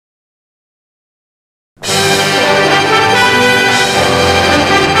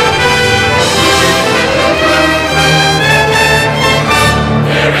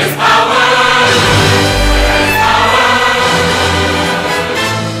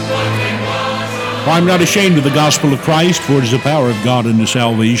For I am not ashamed of the gospel of Christ, for it is the power of God unto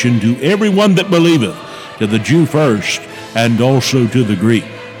salvation to everyone that believeth, to the Jew first, and also to the Greek.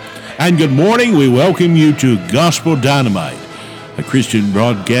 And good morning. We welcome you to Gospel Dynamite, a Christian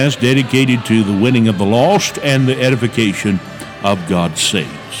broadcast dedicated to the winning of the lost and the edification of God's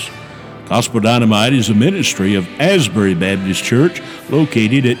saints. Gospel Dynamite is a ministry of Asbury Baptist Church,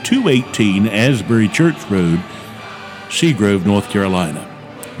 located at 218 Asbury Church Road, Seagrove, North Carolina.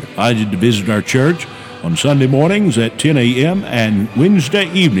 You're invited to visit our church on Sunday mornings at 10 a.m. and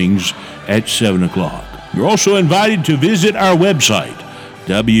Wednesday evenings at 7 o'clock. You're also invited to visit our website,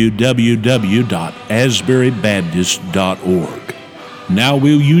 www.asburybaptist.org. Now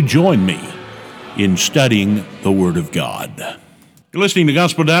will you join me in studying the Word of God? You're listening to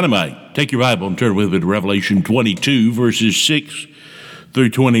Gospel Dynamite. Take your Bible and turn with me to Revelation 22, verses 6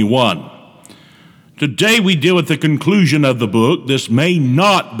 through 21. Today we deal with the conclusion of the book. This may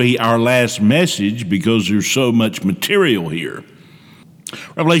not be our last message because there's so much material here.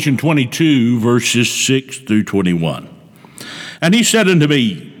 Revelation 22, verses 6 through 21. And he said unto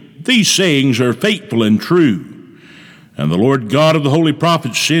me, These sayings are faithful and true. And the Lord God of the holy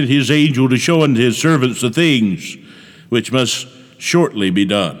prophets sent his angel to show unto his servants the things which must shortly be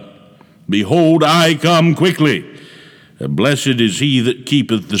done. Behold, I come quickly. And blessed is he that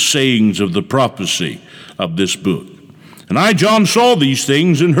keepeth the sayings of the prophecy of this book. And I, John, saw these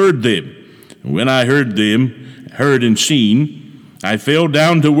things and heard them. And when I heard and seen, I fell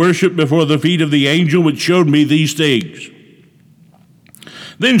down to worship before the feet of the angel which showed me these things.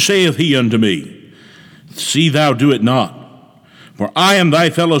 Then saith he unto me, See thou do it not, for I am thy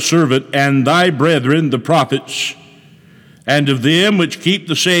fellow servant and thy brethren the prophets, and of them which keep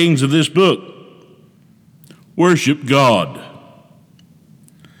the sayings of this book. Worship God.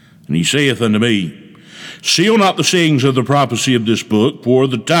 And he saith unto me, Seal not the sayings of the prophecy of this book, for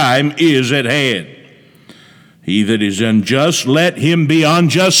the time is at hand. He that is unjust, let him be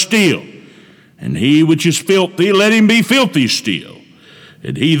unjust still. And he which is filthy, let him be filthy still.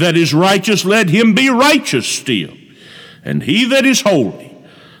 And he that is righteous, let him be righteous still. And he that is holy,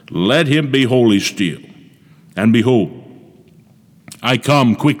 let him be holy still. And behold, I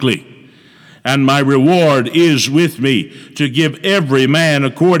come quickly, and my reward is with me, to give every man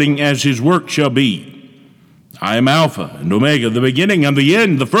according as his work shall be. I am Alpha and Omega, the beginning and the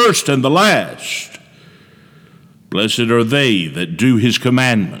end, the first and the last. Blessed are they that do his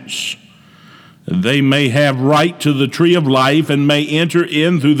commandments, and they may have right to the tree of life, and may enter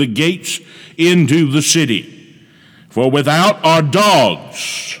in through the gates into the city. For without are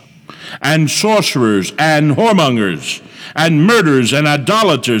dogs, and sorcerers, and whoremongers, and murderers, and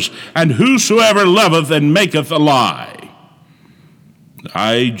idolaters, and whosoever loveth and maketh a lie.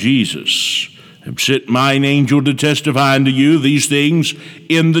 I, Jesus, have sent mine angel to testify unto you these things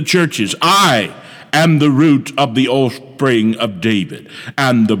in the churches. I am the root of the offspring of David,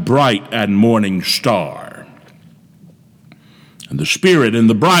 and the bright and morning star. And the Spirit and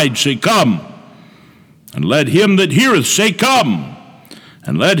the bride say, Come. And let him that heareth say, Come.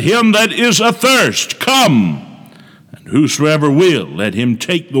 And let him that is athirst come. And whosoever will, let him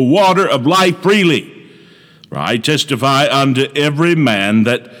take the water of life freely. For I testify unto every man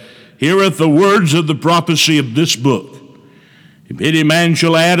that heareth the words of the prophecy of this book. If any man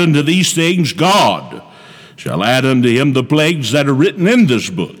shall add unto these things, God shall add unto him the plagues that are written in this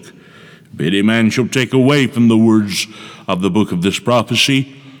book. If any man shall take away from the words of the book of this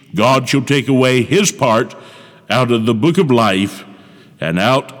prophecy, God shall take away his part out of the book of life and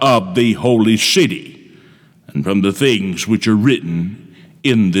out of the holy city, and from the things which are written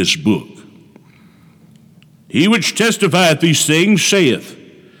in this book. He which testifieth these things saith,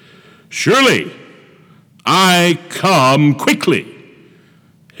 Surely I come quickly.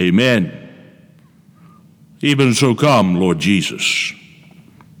 Amen. Even so come, Lord Jesus.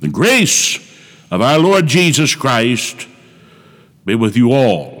 The grace of our Lord Jesus Christ be with you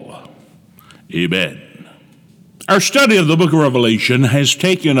all. Amen. Our study of the book of Revelation has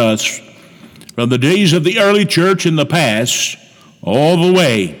taken us from the days of the early church in the past all the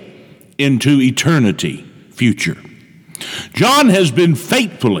way into eternity future. John has been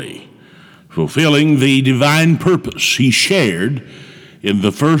faithfully fulfilling the divine purpose he shared in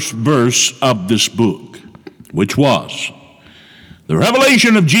the first verse of this book, which was the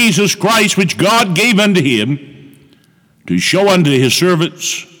revelation of Jesus Christ, which God gave unto him to show unto his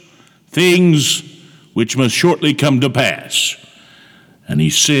servants things which must shortly come to pass. And he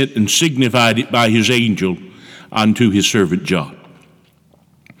sent and signified it by his angel unto his servant John.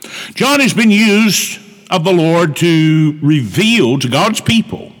 John has been used of the Lord to reveal to God's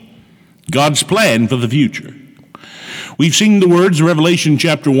people God's plan for the future. We've seen the words of Revelation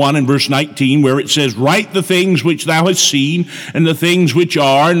chapter 1 and verse 19 where it says, "Write the things which thou hast seen, and the things which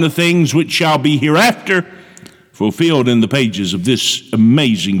are, and the things which shall be hereafter," fulfilled in the pages of this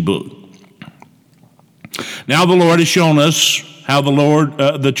amazing book. Now the Lord has shown us how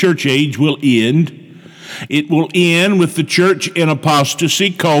the church age will end. It will end with the church in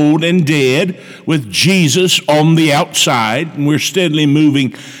apostasy, cold and dead, with Jesus on the outside. And we're steadily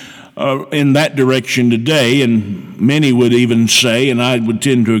moving in that direction today. And many would even say, and I would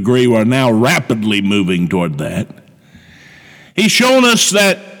tend to agree, we're now rapidly moving toward that. He's shown us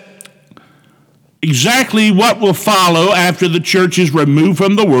that exactly what will follow after the church is removed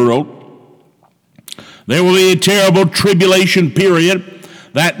from the world. There will be a terrible tribulation period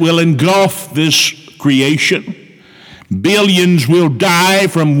that will engulf this creation. Billions will die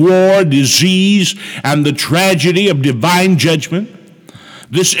from war, disease, and the tragedy of divine judgment.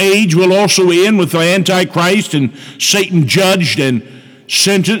 This age will also end with the Antichrist and Satan judged and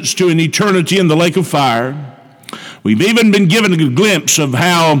sentenced to an eternity in the lake of fire. We've even been given a glimpse of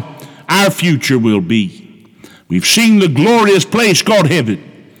how our future will be. We've seen the glorious place called heaven,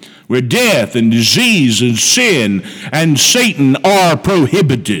 where death and disease and sin and Satan are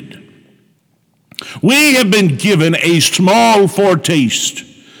prohibited. We have been given a small foretaste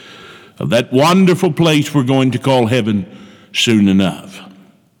of that wonderful place we're going to call heaven soon enough.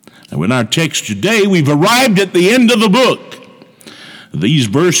 Now, in our text today, we've arrived at the end of the book. These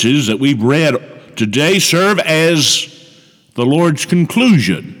verses that we've read today serve as the Lord's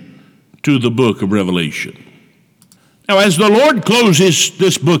conclusion to the book of Revelation. Now, as the Lord closes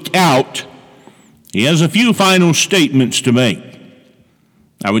this book out, he has a few final statements to make.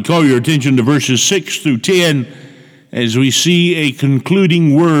 I would call your attention to verses 6 through 10 as we see a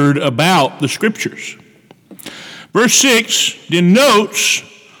concluding word about the Scriptures. Verse 6 denotes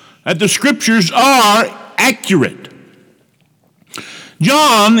that the Scriptures are accurate.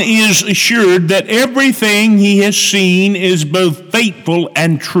 John is assured that everything he has seen is both faithful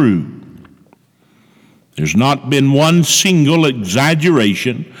and true. There's not been one single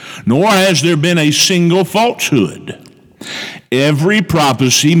exaggeration, nor has there been a single falsehood. Every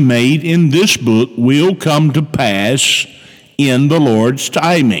prophecy made in this book will come to pass in the Lord's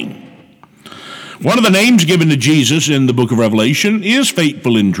timing. One of the names given to Jesus in the book of Revelation is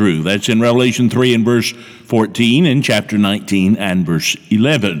faithful and true. That's in Revelation 3 and verse 14 and chapter 19 and verse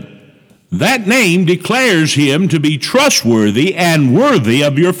 11. That name declares him to be trustworthy and worthy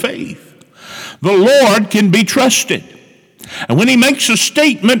of your faith. The Lord can be trusted. And when he makes a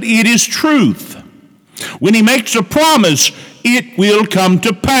statement, it is truth. When he makes a promise, it will come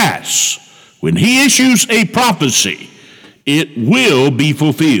to pass. When he issues a prophecy, it will be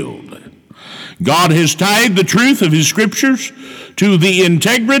fulfilled. God has tied the truth of his Scriptures to the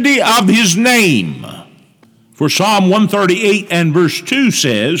integrity of his name. For Psalm 138 and verse 2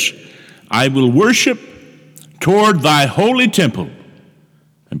 says, "I will worship toward thy holy temple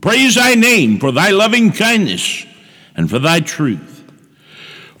and praise thy name for thy loving kindness and for thy truth.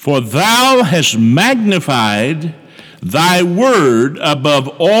 For thou hast magnified thy word above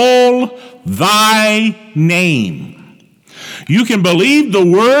all thy name." You can believe the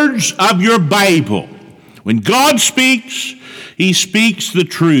words of your Bible. When God speaks, he speaks the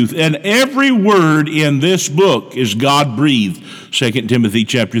truth. And every word in this book is God-breathed. 2 Timothy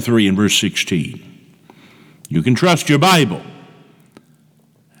chapter 3 and verse 16. You can trust your Bible.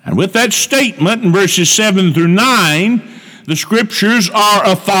 And with that statement in verses 7 through 9, the Scriptures are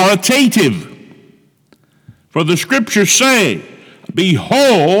authoritative. For the Scriptures say,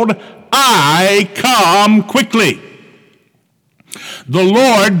 "Behold, I come quickly." The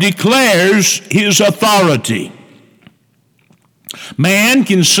Lord declares his authority. Man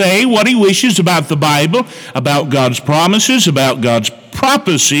can say what he wishes about the Bible, about God's promises, about God's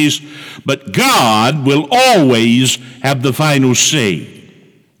prophecies, but God will always have the final say.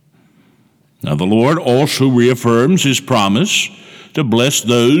 Now the Lord also reaffirms his promise to bless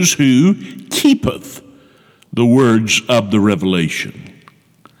those who keepeth the words of the revelation.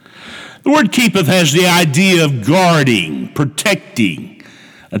 The word keepeth has the idea of guarding, protecting,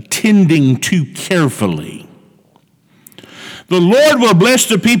 attending to carefully. The Lord will bless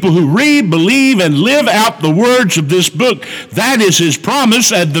the people who read, believe, and live out the words of this book. That is his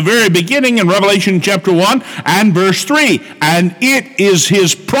promise at the very beginning in Revelation chapter 1 and verse 3. And it is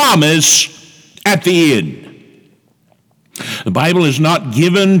his promise at the end. The Bible is not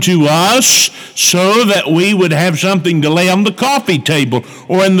given to us so that we would have something to lay on the coffee table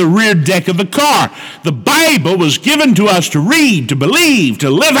or in the rear deck of the car. The Bible was given to us to read, to believe, to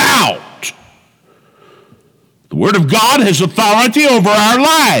live out. The Word of God has authority over our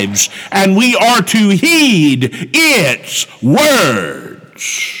lives, and we are to heed its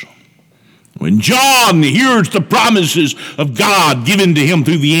words. When John hears the promises of God given to him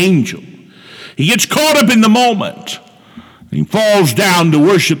through the angel, he gets caught up in the moment. He falls down to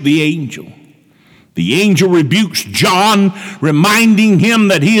worship the angel. The angel rebukes John, reminding him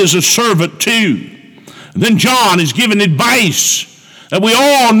that he is a servant too. And then John is given advice that we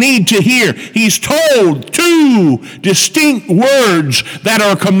all need to hear. He's told two distinct words that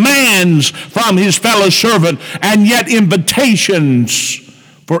are commands from his fellow servant and yet invitations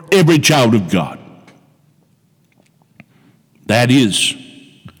for every child of God. That is,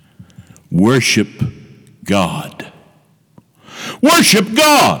 worship God. Worship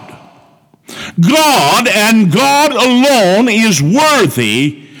God. God and God alone is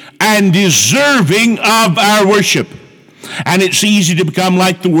worthy and deserving of our worship. And it's easy to become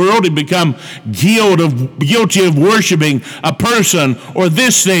like the world and become guilty of worshiping a person or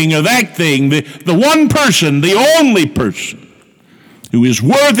this thing or that thing. The one person, the only person who is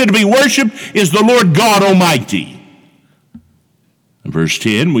worthy to be worshiped is the Lord God Almighty. In verse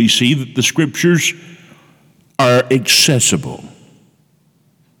 10, we see that the Scriptures are accessible.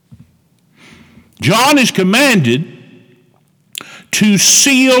 John is commanded to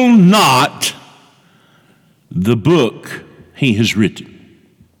seal not the book he has written.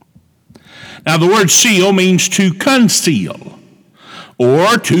 Now, the word seal means to conceal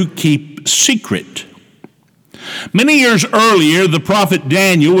or to keep secret. Many years earlier, the prophet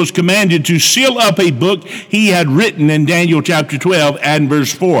Daniel was commanded to seal up a book he had written in Daniel chapter 12 and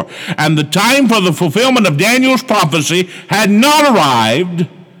verse 4. And the time for the fulfillment of Daniel's prophecy had not arrived,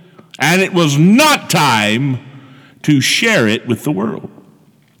 and it was not time to share it with the world.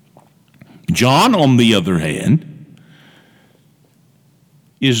 John, on the other hand,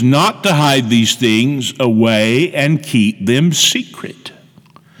 is not to hide these things away and keep them secret.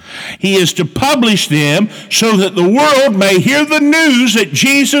 He is to publish them so that the world may hear the news that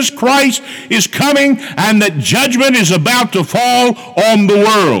Jesus Christ is coming and that judgment is about to fall on the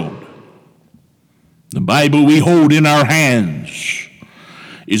world. The Bible we hold in our hands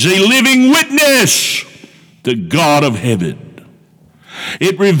is a living witness to God of heaven.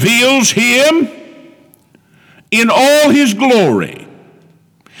 It reveals him in all his glory,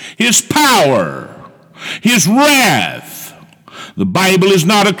 his power, his wrath. The Bible is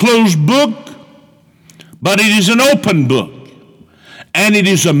not a closed book, but it is an open book. And it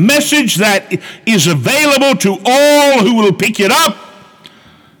is a message that is available to all who will pick it up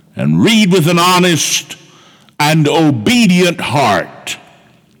and read with an honest and obedient heart.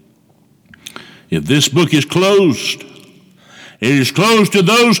 If this book is closed, it is closed to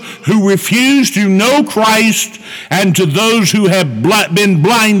those who refuse to know Christ and to those who have been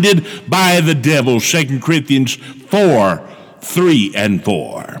blinded by the devil. 2 Corinthians 4:3 and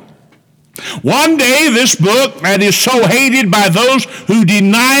 4. One day this book that is so hated by those who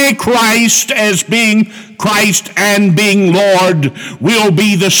deny Christ as being Christ and being Lord will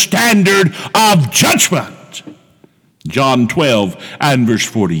be the standard of judgment. John 12 and verse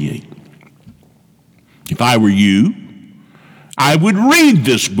 48. If I were you, I would read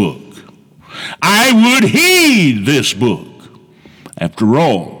this book. I would heed this book. After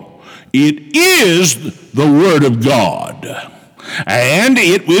all, it is the Word of God, and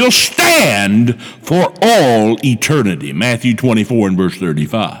it will stand for all eternity. Matthew 24 and verse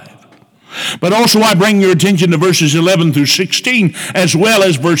 35. But also I bring your attention to verses 11 through 16, as well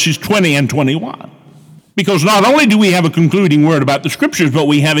as verses 20 and 21. Because not only do we have a concluding word about the Scriptures, but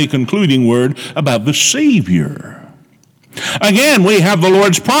we have a concluding word about the Savior. Again, we have the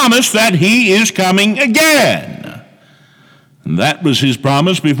Lord's promise that he is coming again. And that was his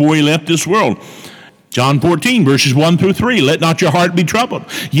promise before he left this world. John 14, verses 1 through 3. Let not your heart be troubled.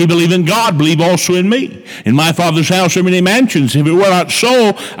 Ye believe in God, believe also in me. In my Father's house are many mansions. If it were not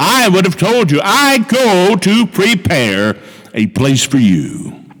so, I would have told you. I go to prepare a place for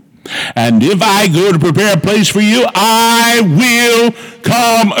you. And if I go to prepare a place for you, I will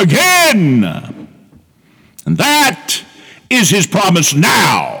come again. And that is his promise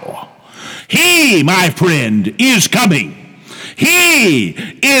now. He, my friend, is coming. He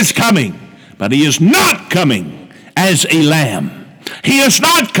is coming. But he is not coming as a lamb. He is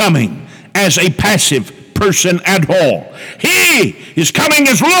not coming as a passive person at all. He is coming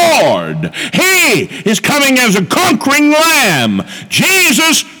as Lord. He is coming as a conquering lamb.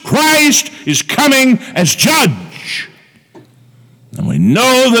 Jesus Christ is coming as judge. And we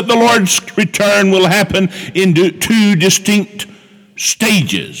know that the Lord's return will happen in two distinct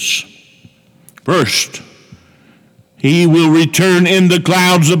stages. First, He will return in the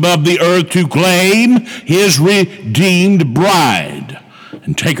clouds above the earth to claim his redeemed bride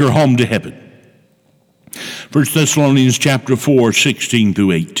and take her home to heaven. 1 Thessalonians chapter 4, 16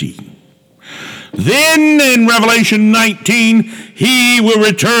 through 18. Then in Revelation 19, he will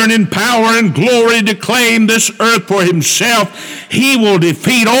return in power and glory to claim this earth for himself. He will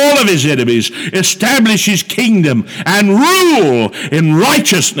defeat all of his enemies, establish his kingdom, and rule in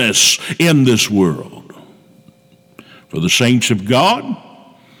righteousness in this world. For the saints of God,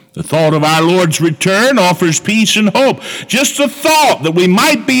 the thought of our Lord's return offers peace and hope. Just the thought that we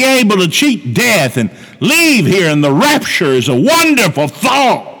might be able to cheat death and leave here in the rapture is a wonderful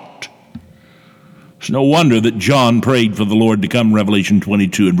thought. It's no wonder that John prayed for the Lord to come, Revelation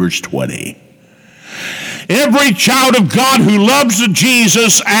 22 and verse 20. Every child of God who loves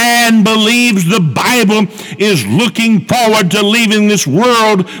Jesus and believes the Bible is looking forward to leaving this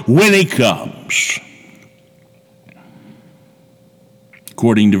world when he comes.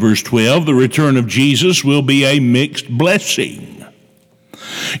 According to verse 12, the return of Jesus will be a mixed blessing.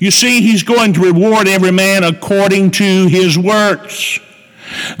 You see, he's going to reward every man according to his works.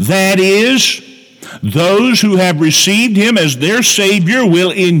 That is, those who have received him as their Savior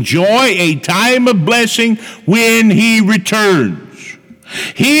will enjoy a time of blessing when he returns.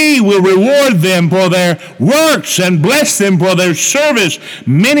 He will reward them for their works and bless them for their service.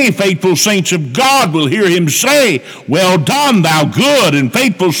 Many faithful saints of God will hear him say, "Well done, thou good and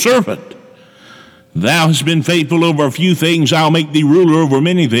faithful servant. Thou hast been faithful over a few things, I'll make thee ruler over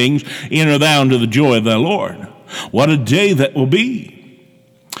many things. Enter thou into the joy of thy Lord." What a day that will be.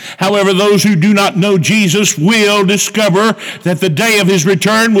 However, those who do not know Jesus will discover that the day of his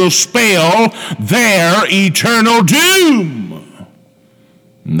return will spell their eternal doom.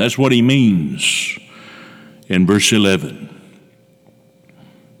 And that's what he means in verse 11.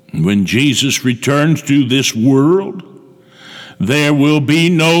 When Jesus returns to this world, there will be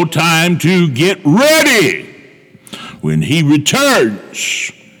no time to get ready. When he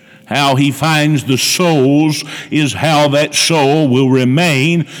returns, how he finds the souls is how that soul will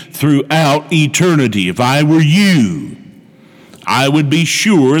remain throughout eternity. If I were you, I would be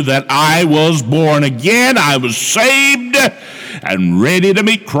sure that I was born again, I was saved, and ready to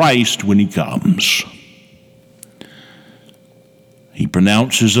meet Christ when he comes. He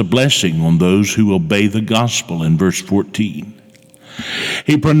pronounces a blessing on those who obey the gospel in verse 14.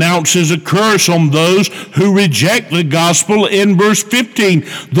 He pronounces a curse on those who reject the gospel in verse 15.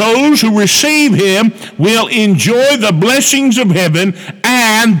 Those who receive him will enjoy the blessings of heaven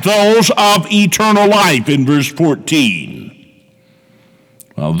and those of eternal life in verse 14.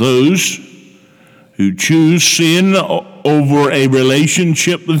 While those who choose sin over a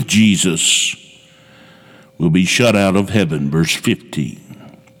relationship with Jesus will be shut out of heaven, verse 15.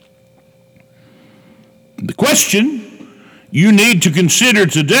 The question you need to consider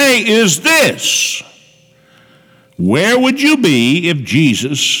today is this: where would you be if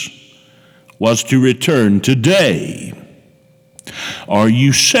Jesus was to return today? Are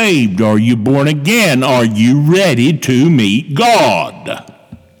you saved? Are you born again? Are you ready to meet God?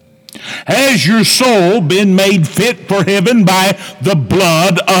 Has your soul been made fit for heaven by the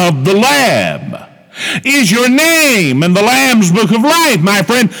blood of the Lamb? Is your name in the Lamb's book of life, my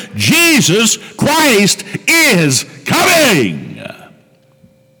friend? Jesus Christ is coming.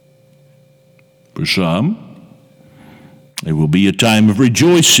 For some, it will be a time of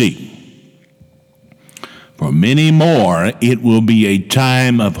rejoicing. For many more, it will be a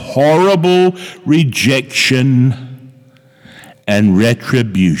time of horrible rejection and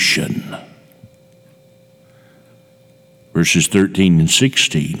retribution. Verses 13 and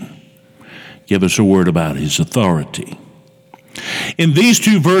 16 give us a word about his authority. In these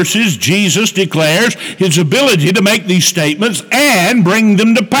two verses, Jesus declares his ability to make these statements and bring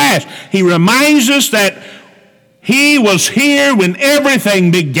them to pass. He reminds us that he was here when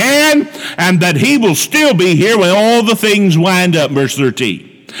everything began and that he will still be here when all the things wind up, verse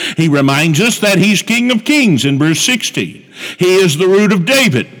 13. He reminds us that he's King of Kings in verse 16. He is the root of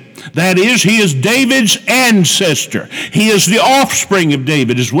David. That is, he is David's ancestor. He is the offspring of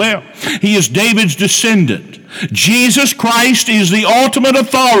David as well. He is David's descendant. Jesus Christ is the ultimate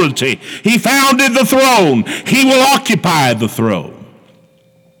authority. He founded the throne. He will occupy the throne.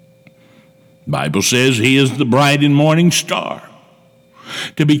 The Bible says he is the bright and morning star.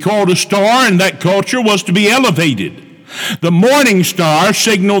 To be called a star in that culture was to be elevated. The morning star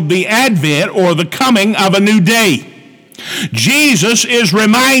signaled the advent or the coming of a new day. Jesus is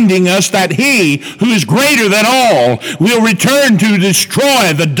reminding us that he, who is greater than all, will return to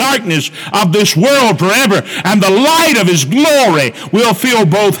destroy the darkness of this world forever, and the light of his glory will fill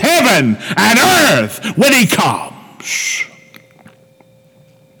both heaven and earth when he comes. stops.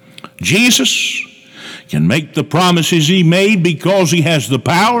 Jesus can make the promises he made because he has the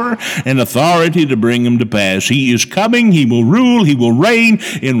power and authority to bring them to pass. He is coming, he will rule, he will reign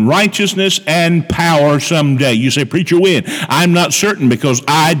in righteousness and power someday. You say, preacher, when? I'm not certain because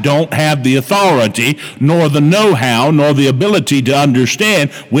I don't have the authority, nor the know-how, nor the ability to understand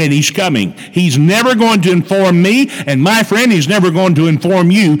when he's coming. He's never going to inform me, and my friend, he's never going to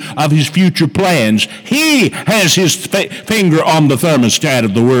inform you of his future plans. He has his finger on the thermostat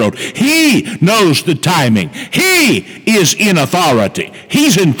of the world. He knows the time. He is in authority.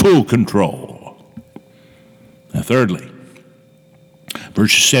 He's in full control. Now, thirdly,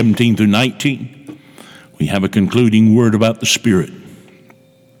 verses 17 through 19, we have a concluding word about the Spirit.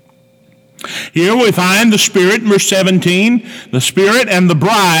 Here we find the Spirit, in verse 17, the Spirit and the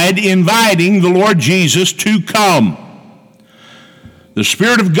bride inviting the Lord Jesus to come. The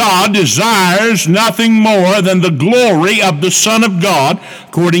Spirit of God desires nothing more than the glory of the Son of God,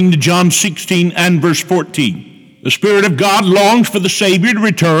 according to John 16 and verse 14. The Spirit of God longs for the Savior to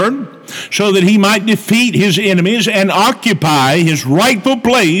return so that he might defeat his enemies and occupy his rightful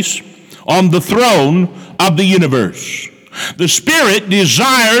place on the throne of the universe. The Spirit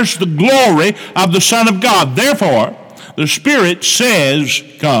desires the glory of the Son of God. Therefore, the Spirit says,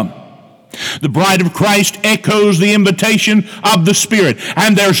 come. The bride of Christ echoes the invitation of the Spirit,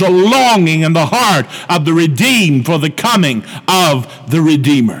 and there's a longing in the heart of the redeemed for the coming of the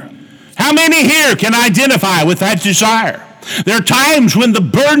Redeemer. How many here can identify with that desire? There are times when the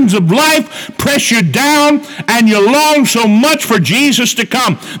burdens of life press you down and you long so much for Jesus to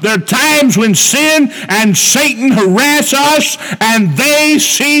come. There are times when sin and Satan harass us and they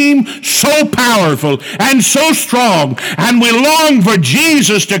seem so powerful and so strong, and we long for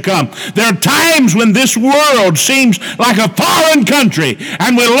Jesus to come. There are times when this world seems like a foreign country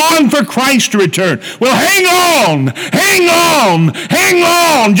and we long for Christ to return. Well, hang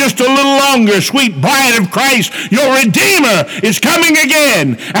on just a little longer, sweet bride of Christ. Your Redeemer is coming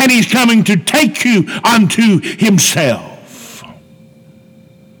again, and he's coming to take you unto himself.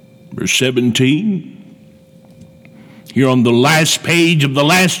 Verse 17, here on the last page of the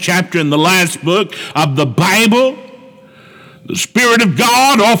last chapter in the last book of the Bible, the Spirit of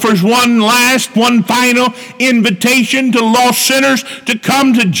God offers one final invitation to lost sinners to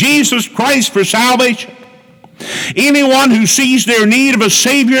come to Jesus Christ for salvation. Anyone who sees their need of a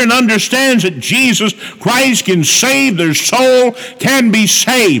Savior and understands that Jesus Christ can save their soul can be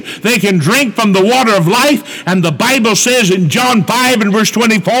saved. They can drink from the water of life, and the Bible says in John 5 and verse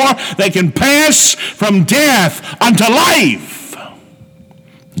 24, they can pass from death unto life.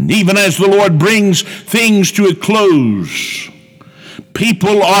 And even as the Lord brings things to a close,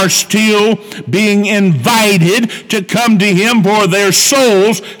 people are still being invited to come to him for their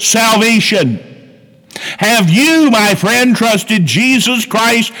soul's salvation. Have you, my friend, trusted Jesus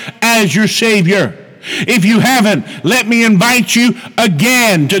Christ as your Savior? If you haven't, let me invite you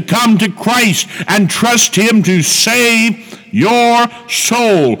again to come to Christ and trust him to save your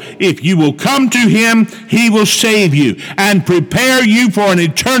soul. If you will come to him, he will save you and prepare you for an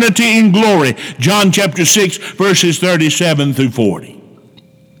eternity in glory. John chapter 6, verses 37 through 40.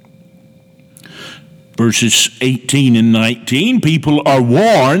 Verses 18 and 19, people are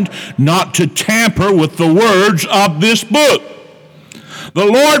warned not to tamper with the words of this book. The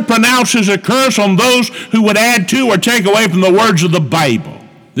Lord pronounces a curse on those who would add to or take away from the words of the Bible.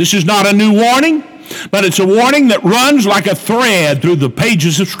 This is not a new warning, but it's a warning that runs like a thread through the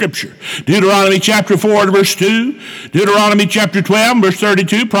pages of Scripture. Deuteronomy chapter 4 verse 2, Deuteronomy chapter 12 verse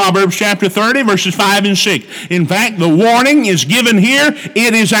 32, Proverbs chapter 30 verses 5 and 6. In fact, the warning is given here.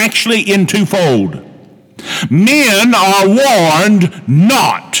 It is actually in twofold. Men are warned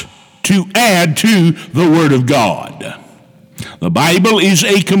not to add to the Word of God. The Bible is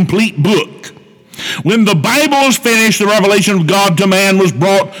a complete book. When the Bible is finished, the revelation of God to man was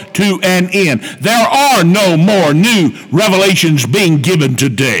brought to an end. There are no more new revelations being given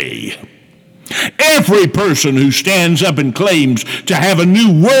today. Every person who stands up and claims to have a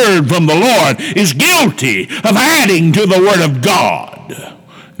new word from the Lord is guilty of adding to the Word of God.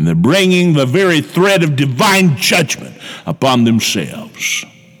 And they're bringing the very thread of divine judgment upon themselves.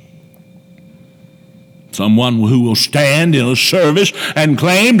 Someone who will stand in a service and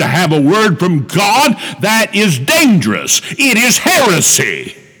claim to have a word from God, that is dangerous. It is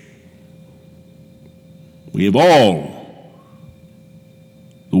heresy. We have all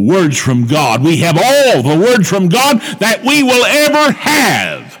the words from God. We have all the words from God that we will ever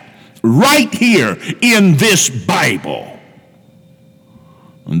have right here in this Bible.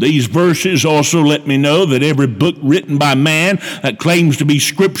 And these verses also let me know that every book written by man that claims to be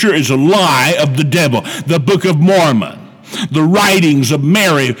Scripture is a lie of the devil. The Book of Mormon, the writings of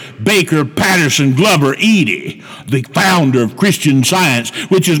Mary Baker Patterson Glover Edie, the founder of Christian Science,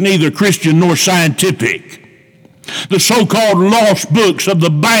 which is neither Christian nor scientific. The so-called lost books of the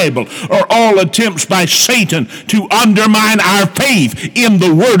Bible are all attempts by Satan to undermine our faith in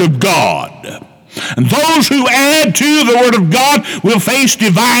the Word of God. And those who add to the Word of God will face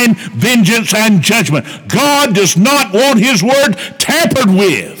divine vengeance and judgment. God does not want His Word tampered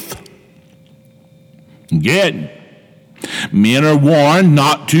with. Again, men are warned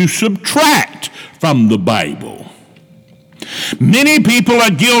not to subtract from the Bible. Many people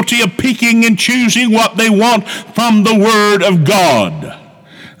are guilty of picking and choosing what they want from the Word of God.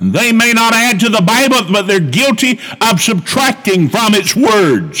 They may not add to the Bible, but they're guilty of subtracting from its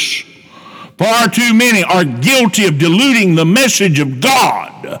words. Far too many are guilty of diluting the message of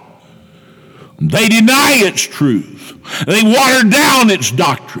God. They deny its truth. They water down its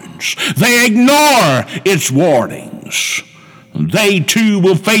doctrines. They ignore its warnings. They too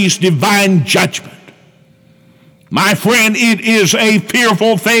will face divine judgment. My friend, it is a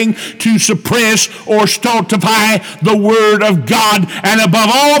fearful thing to suppress or stultify the Word of God, and above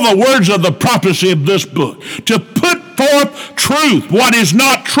all the words of the prophecy of this book. To put forth truth, what is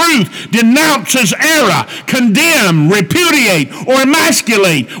not truth, denounces error, condemn, repudiate, or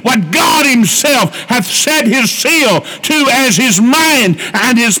emasculate what God Himself hath set His seal to as His mind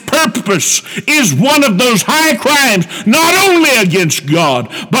and His purpose, is one of those high crimes, not only against God,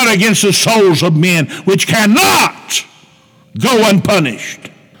 but against the souls of men, which cannot go unpunished.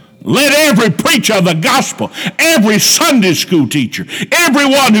 Let every preacher of the gospel, every Sunday school teacher,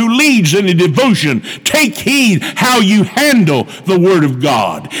 everyone who leads in a devotion, take heed how you handle the Word of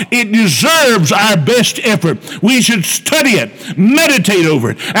God. It deserves our best effort. We should study it, meditate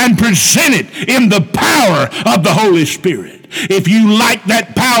over it, and present it in the power of the Holy Spirit. If you lack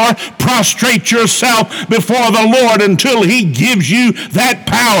that power, prostrate yourself before the Lord until He gives you that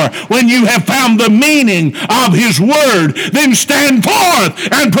power. When you have found the meaning of His Word, then stand forth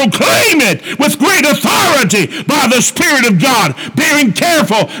and proclaim it with great authority by the Spirit of God, being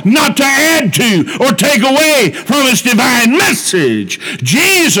careful not to add to or take away from its divine message.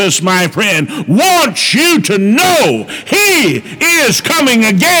 Jesus, my friend, wants you to know He is coming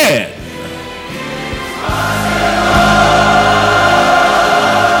again.